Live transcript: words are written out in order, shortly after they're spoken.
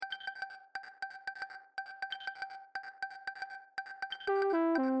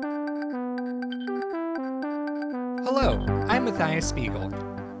Hello, I'm Matthias Spiegel,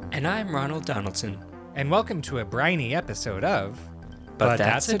 And I'm Ronald Donaldson. and welcome to a briny episode of But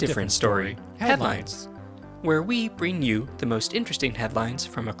That's a Different Story. Headlines. Where we bring you the most interesting headlines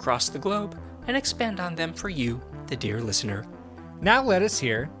from across the globe and expand on them for you, the dear listener. Now let us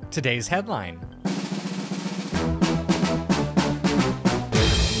hear today's headline.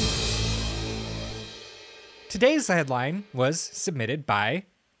 Today's headline was submitted by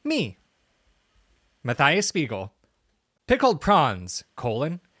me, Matthias Spiegel. Pickled prawns,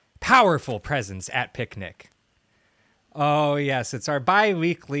 powerful presence at picnic. Oh, yes, it's our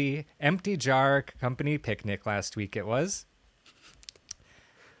bi-weekly empty jar company picnic last week it was.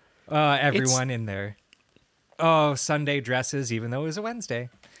 Everyone in there. Oh, Sunday dresses, even though it was a Wednesday.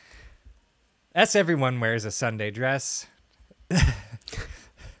 Everyone wears a Sunday dress. We're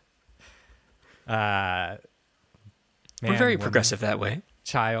Man, very woman, progressive that way.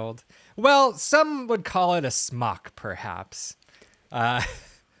 child. Well, some would call it a smock, perhaps.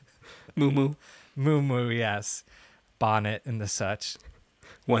 Moo-moo, Moo-moo, yes. Bonnet and the such.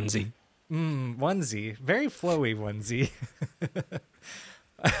 onesie. Onesie. Very flowy onesie.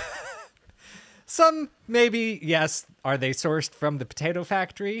 Some, maybe, yes. Are they sourced from the potato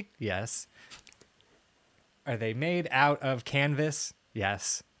factory? Yes. Are they made out of canvas?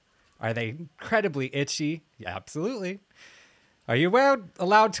 Yes. Are they incredibly itchy? Yeah, absolutely. Are you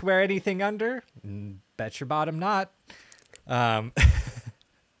allowed to wear anything under? Bet your bottom not. But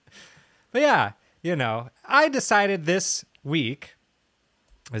yeah, I decided this week,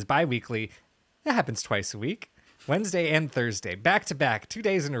 as bi-weekly, it happens twice a week, Wednesday and Thursday, back to back, 2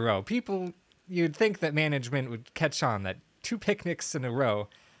 days in a row. People, you'd think that management would catch on that 2 picnics in a row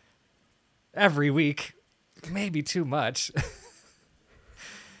every week, maybe too much.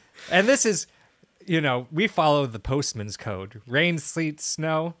 And this is, we follow the postman's code. Rain, sleet,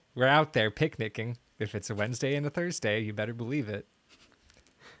 snow, we're out there picnicking. If it's a Wednesday and a Thursday, you better believe it.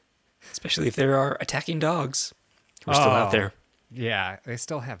 Especially if there are attacking dogs. We're still out there. Yeah, I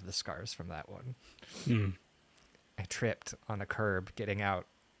still have the scars from that one. I tripped on a curb getting out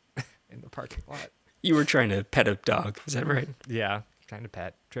in the parking lot. You were trying to pet a dog, is that right? Yeah, trying to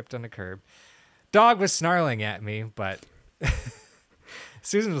pet. Tripped on a curb. Dog was snarling at me, but as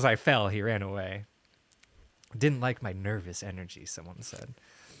soon as I fell, he ran away. Didn't like my nervous energy, someone said.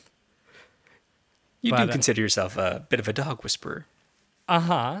 You But, do consider yourself a bit of a dog whisperer.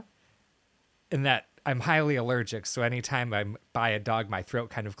 Uh-huh. And that I'm highly allergic, so anytime I buy a dog, my throat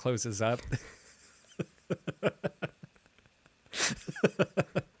kind of closes up.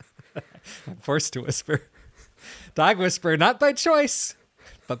 I'm forced to whisper. Dog whisper, not by choice,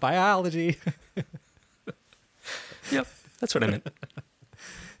 but biology. Yep, that's what I meant.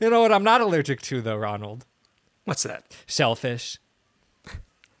 You know what I'm not allergic to, though, Ronald? What's that? Shellfish.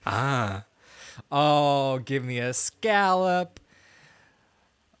 Ah, Oh, give me a scallop,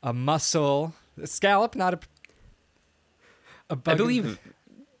 a mussel. A scallop, not a bug. I believe...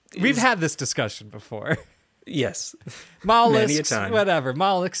 We've had this discussion before. Yes. Mollusks, Many a time. whatever.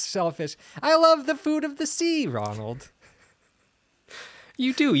 Mollusks, shellfish. I love the food of the sea, Ronald.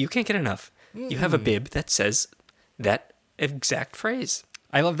 You do. You can't get enough. You have a bib that says that exact phrase.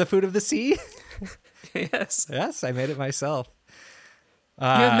 I love the food of the sea. Yes. Yes, I made it myself. You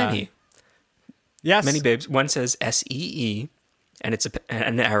have many. Yes. Many bibs. One says S-E-E, and it's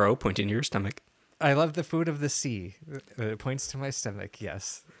an arrow pointing to your stomach. I love the food of the sea. It points to my stomach,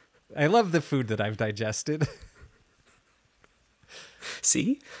 yes. I love the food that I've digested.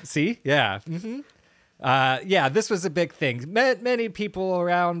 See? See? Yeah. Yeah, this was a big thing. Many people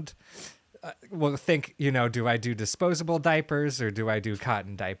around will think, do I do disposable diapers or do I do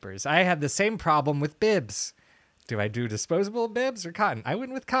cotton diapers? I had the same problem with bibs. Do I do disposable bibs or cotton? I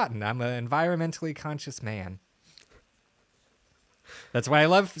went with cotton. I'm an environmentally conscious man. That's why I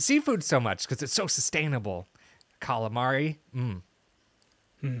love seafood so much, because it's so sustainable. Calamari,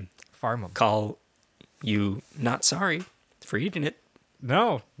 farm 'em. Call you not sorry for eating it.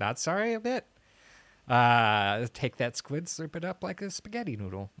 No, not sorry a bit. Take that squid, slurp it up like a spaghetti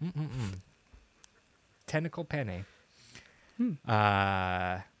noodle. Tentacle penne.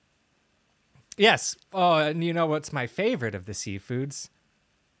 Yes. Oh, and you know what's my favorite of the seafoods?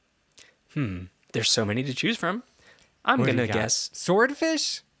 There's so many to choose from. I'm What do going to you got? guess.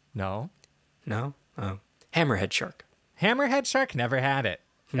 Swordfish? No. No? Oh. Hammerhead shark. Hammerhead shark? Never had it.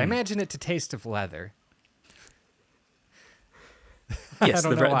 I imagine it to taste of leather. Yes,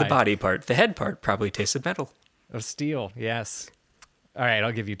 don't the know why. body part. The head part probably tastes of metal. Of steel, yes. All right,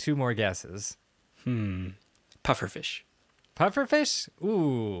 I'll give you 2 more guesses. Pufferfish. Pufferfish?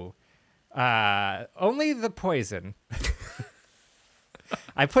 Ooh. Only the poison.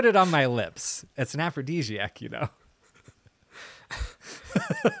 I put it on my lips. It's an aphrodisiac,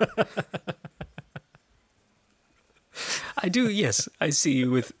 I do, yes. I see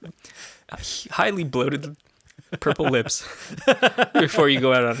you with highly bloated purple lips before you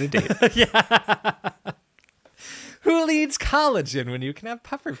go out on a date. Who needs collagen when you can have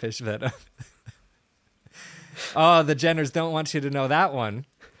pufferfish venom? Oh, the Jenners don't want you to know that one.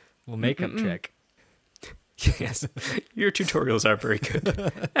 Well, makeup trick. Yes, your tutorials are very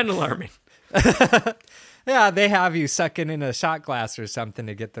good and alarming. Yeah, they have you sucking in a shot glass or something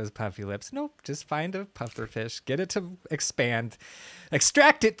to get those puffy lips. Nope, just find a pufferfish, get it to expand,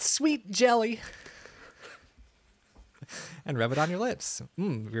 extract its sweet jelly, and rub it on your lips.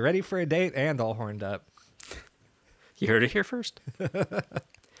 You're ready for a date and all horned up. You heard it here first.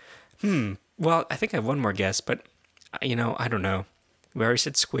 Well, I think I have one more guess, but, I don't know. We already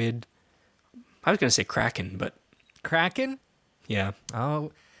said squid. I was going to say kraken, but... Kraken? Yeah.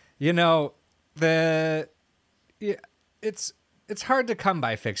 Oh, it's hard to come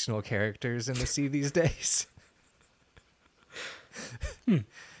by fictional characters in the sea these days. In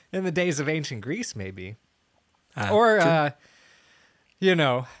the days of ancient Greece, maybe. Or,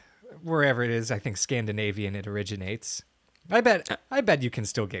 wherever it is, I think Scandinavian it originates. I bet you can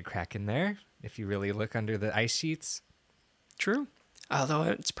still get kraken there if you really look under the ice sheets. True. Although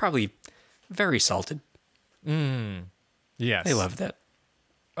it's probably very salted. Yes. I love that.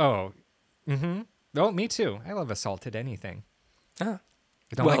 Oh, oh, me too. I love assaulted anything. Ah.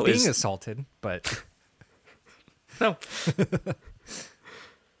 I don't like being assaulted, but No.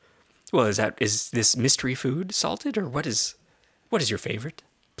 Well, is this mystery food salted, or what is your favorite?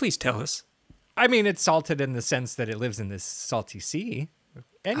 Please tell us. I mean, it's salted in the sense that it lives in this salty sea.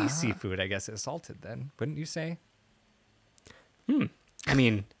 Any seafood, I guess, is salted then, wouldn't you say? I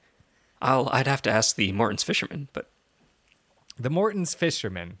mean, I'd have to ask the Morton's fisherman, but The Morton's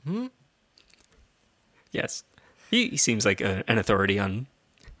fisherman. yes. He seems like an authority on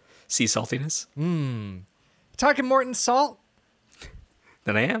sea saltiness. Talking Morton's salt?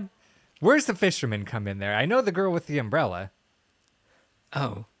 Then I am. Where's the fisherman come in there? I know the girl with the umbrella.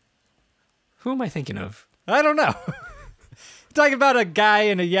 Oh. Who am I thinking of? I don't know. Talking about a guy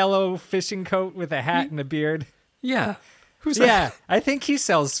in a yellow fishing coat with a hat and a beard. Yeah. Who's Yeah, that? I think he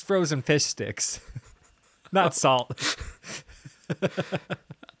sells frozen fish sticks. Not salt.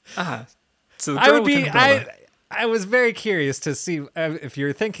 So the I girl would with be an umbrella. I was very curious to see if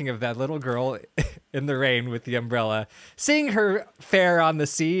you're thinking of that little girl in the rain with the umbrella, seeing her fare on the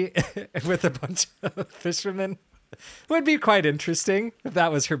sea with a bunch of fishermen would be quite interesting if that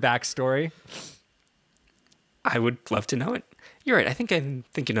was her backstory. I would love to know it. You're right. I think I'm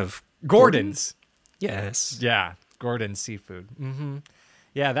thinking of Gordon's. Yes. Yeah, Gordon's seafood.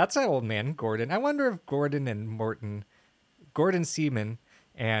 Yeah, that's an old man, Gordon. I wonder if Gordon and Morton, Gordon Seaman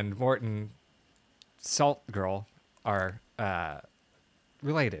and Morton Salt Girl are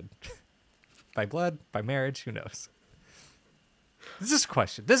related. By blood, by marriage, who knows? This is a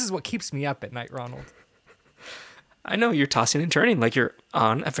question. This is what keeps me up at night, Ronald. I know you're tossing and turning like you're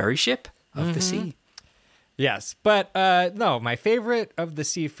on a very ship of the sea. Yes, but no, my favorite of the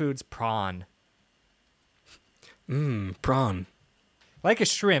seafoods, prawn. Prawn. Like a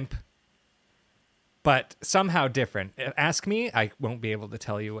shrimp, but somehow different. Ask me, I won't be able to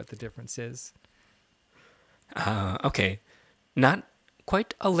tell you what the difference is. Okay. Not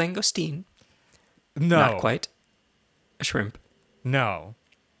quite a langoustine. No. Not quite a shrimp. No.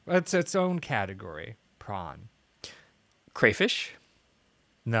 It's its own category. Prawn. Crayfish.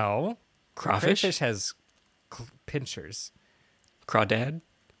 No. Crawfish. Crayfish has pinchers. Crawdad.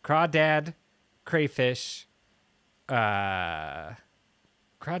 Crawdad, crayfish, crawdad,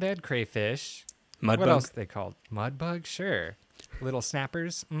 crayfish. Mudbug. What else are they called? Mudbug, sure. Little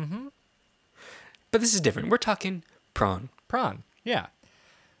snappers. But this is different. We're talking prawn. Prawn, yeah.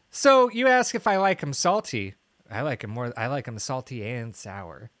 So you ask if I like them salty. I like them salty and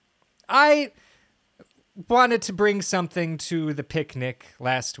sour. I wanted to bring something to the picnic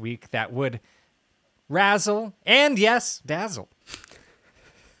last week that would razzle and, yes, dazzle.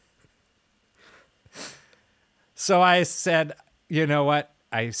 So I said, you know what?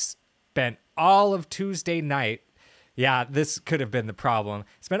 I spent all of Tuesday night. Yeah, this could have been the problem.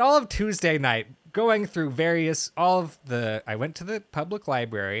 Spent all of Tuesday night going through I went to the public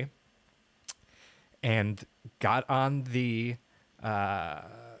library and got on the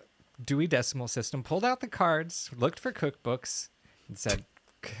Dewey Decimal System, pulled out the cards, looked for cookbooks, and said,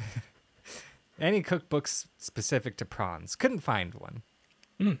 any cookbooks specific to prawns. Couldn't find one.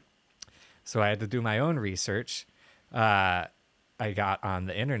 So I had to do my own research. I got on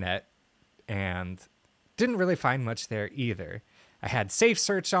the internet and didn't really find much there either. I had Safe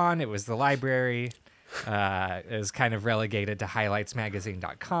Search on. It was the library. is kind of relegated to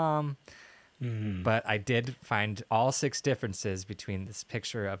highlightsmagazine.com. But I did find all 6 differences between this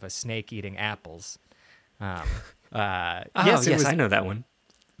picture of a snake eating apples. Yes, it was I know that one.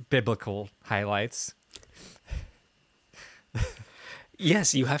 biblical highlights.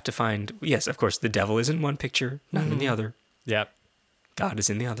 Yes, you have to find. Yes, of course, the devil is in one picture, not in the other. Yep. God is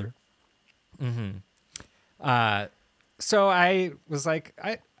in the other. So I was like,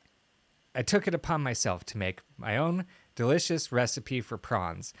 I took it upon myself to make my own delicious recipe for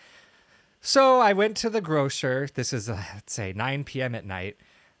prawns. So I went to the grocer. This is, let's say, 9 p.m. at night.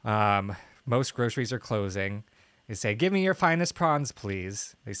 Most groceries are closing. They say, give me your finest prawns,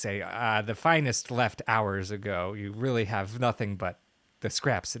 please. They say, the finest left hours ago. You really have nothing but the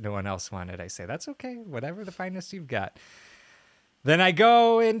scraps that no one else wanted. I say, that's okay. Whatever the finest you've got. Then I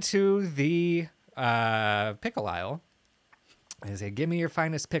go into the pickle aisle. I say, give me your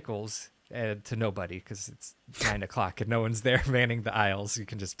finest pickles. To nobody, because it's 9 o'clock and no one's there manning the aisles. You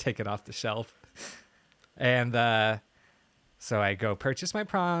can just take it off the shelf. And so I go purchase my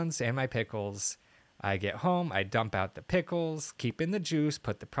prawns and my pickles. I get home, I dump out the pickles, keep in the juice,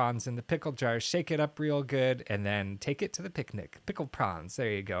 put the prawns in the pickle jar, shake it up real good, and then take it to the picnic. Pickled prawns, there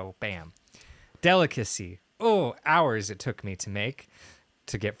you go, bam. Delicacy. Oh, hours it took me to make,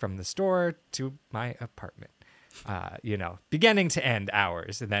 to get from the store to my apartment. Beginning to end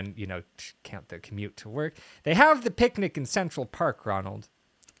hours, and then, count the commute to work. They have the picnic in Central Park, Ronald.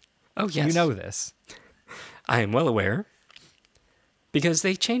 Oh, yes. You know this. I am well aware. Because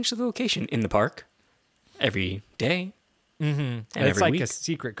they change the location in the park every day. Mm-hmm. And it's every like week. a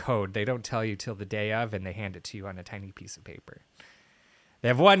secret code. They don't tell you till the day of, and they hand it to you on a tiny piece of paper. They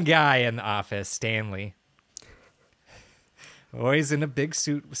have one guy in the office, Stanley. Always in a big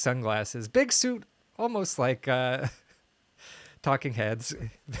suit with sunglasses. Big suit, almost like Talking Heads.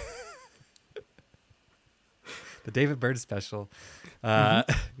 The David Byrne special. He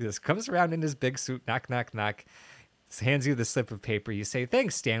just comes around in his big suit, knock, knock, knock. Just hands you the slip of paper. You say,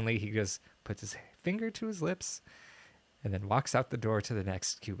 thanks, Stanley. He goes, puts his finger to his lips, and then walks out the door to the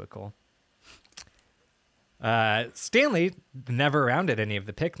next cubicle. Stanley, never around at any of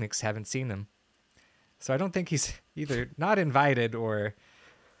the picnics, haven't seen him. So I don't think he's either not invited or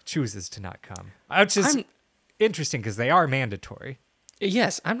chooses to not come. Which is interesting because they are mandatory.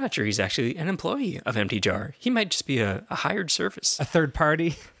 Yes, I'm not sure he's actually an employee of Empty Jar. He might just be a hired service. A third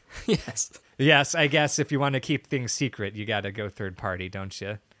party? Yes. Yes, I guess if you want to keep things secret, you got to go third party, don't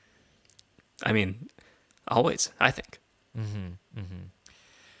you? I mean, always, I think.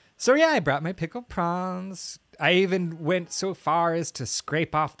 So yeah, I brought my pickled prawns. I even went so far as to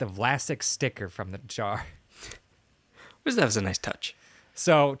scrape off the Vlasic sticker from the jar. That was a nice touch.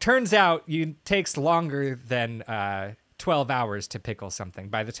 So turns out it takes longer than 12 hours to pickle something.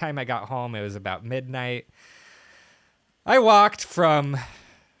 By the time I got home, it was about midnight. I walked from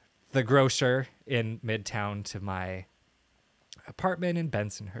the grocer in Midtown to my apartment in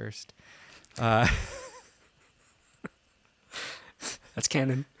Bensonhurst. That's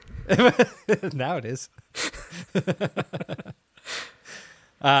canon. Now it is.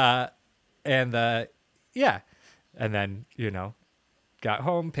 Yeah. And then, got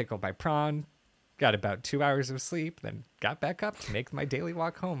home, pickled my prawn, got about 2 hours of sleep, then got back up to make my daily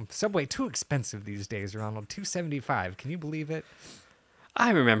walk home. Subway, too expensive these days, Ronald. $2.75. Can you believe it?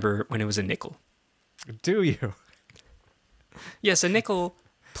 I remember when it was a nickel. Do you? Yes, a nickel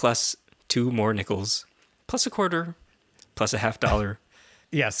plus 2 more nickels, plus a quarter, plus a $50.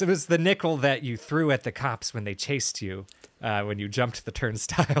 Yes, it was the nickel that you threw at the cops when they chased you, when you jumped the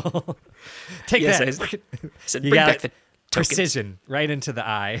turnstile. Take Yes, that. I said, You bring got back the tokens. precision right into the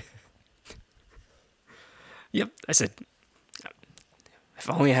eye. Yep, I said, if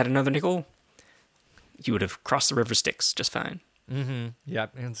I only had another nickel, you would have crossed the river Styx just fine. Mm-hmm.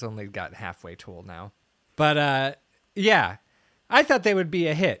 Yep, and it's only got halfway tool now. But, yeah, I thought they would be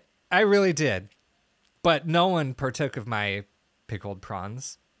a hit. I really did. But no one partook of my pickled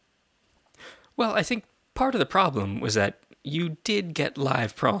prawns. Well, I think part of the problem was that you did get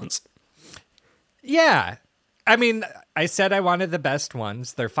live prawns. Yeah. I mean, I said I wanted the best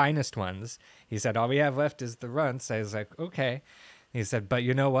ones, their finest ones. He said, all we have left is the runts. I was like, okay. He said, but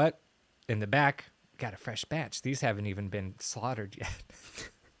you know what? In the back, got a fresh batch. These haven't even been slaughtered yet.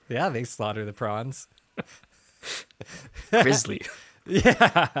 Yeah, they slaughter the prawns. Grizzly.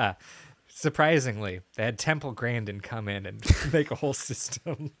 Yeah. Surprisingly, they had Temple Grandin come in and make a whole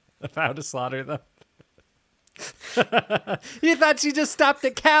system of how to slaughter them. You thought she just stopped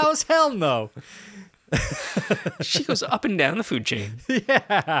at cows? Hell no. She goes up and down the food chain.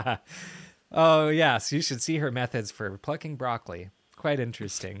 Yeah. Oh, yes. You should see her methods for plucking broccoli. Quite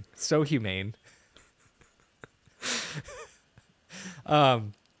interesting. So humane.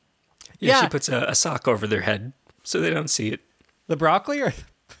 Yeah, she puts a sock over their head so they don't see it. The broccoli or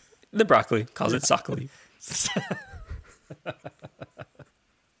The broccoli calls it sockily.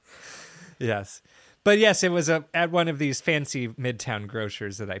 yes. But yes, it was at one of these fancy midtown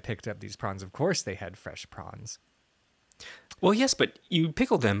grocers that I picked up these prawns. Of course, they had fresh prawns. Well, yes, but you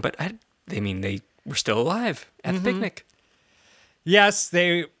pickled them, but they were still alive at the picnic. Yes,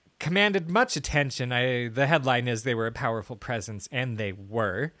 they commanded much attention. The headline is they were a powerful presence, and they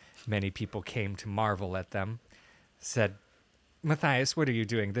were. Many people came to marvel at them. Said, Matthias, what are you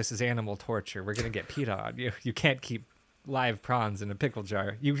doing? This is animal torture. We're going to get PETA on you. You can't keep live prawns in a pickle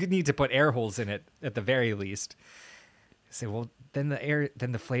jar. You need to put air holes in it at the very least. I say, well, then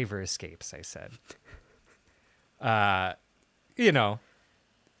the flavor escapes, I said.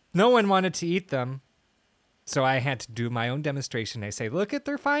 No one wanted to eat them. So I had to do my own demonstration. I say, look,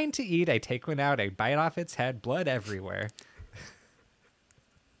 they're fine to eat. I take one out. I bite off its head. Blood everywhere.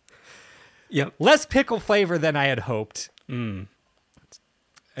 Yep. Less pickle flavor than I had hoped. I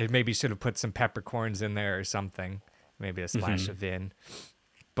maybe should have put some peppercorns in there or something. Maybe a splash of vin.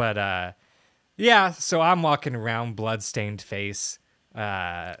 But, yeah, so I'm walking around, blood-stained face.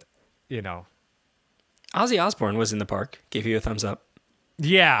 Ozzy Osbourne was in the park. Gave you a thumbs up.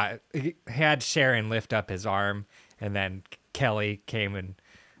 Yeah, he had Sharon lift up his arm, and then Kelly came and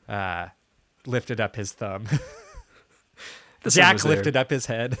lifted up his thumb. Jack lifted up his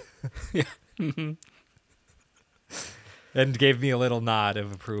head. Yeah. And gave me a little nod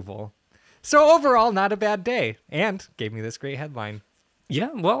of approval. So overall, not a bad day, and gave me this great headline. Yeah,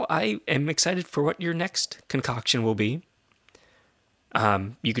 well, I am excited for what your next concoction will be.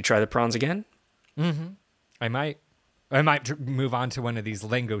 You could try the prawns again. I might move on to one of these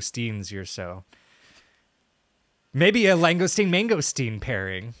langoustines or so. Maybe a langoustine-mangosteen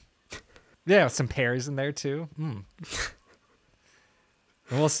pairing. Yeah, some pears in there too.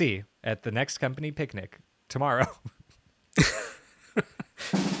 We'll see at the next company picnic tomorrow.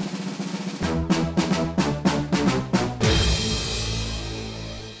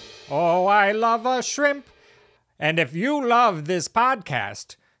 Oh, I love a shrimp. And if you love this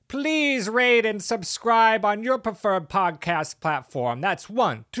podcast, please rate and subscribe on your preferred podcast platform. That's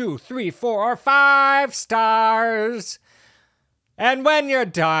 1, 2, 3, 4, or 5 stars. And when you're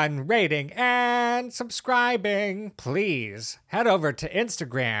done rating and subscribing, please head over to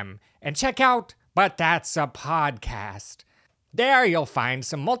Instagram and check out But That's a Podcast. There you'll find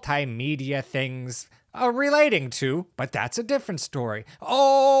some multimedia things relating to But That's a Different Story.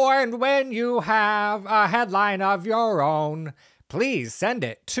 Oh, and when you have a headline of your own, please send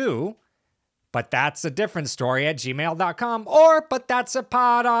it to butthat'sadifferentstory@gmail.com or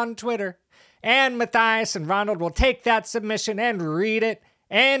butthat'sapod on Twitter. And Matthias and Ronald will take that submission and read it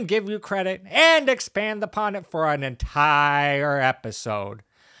and give you credit and expand upon it for an entire episode.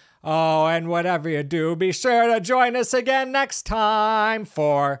 Oh, and whatever you do, be sure to join us again next time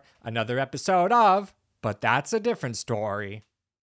for another episode of But That's a Different Story.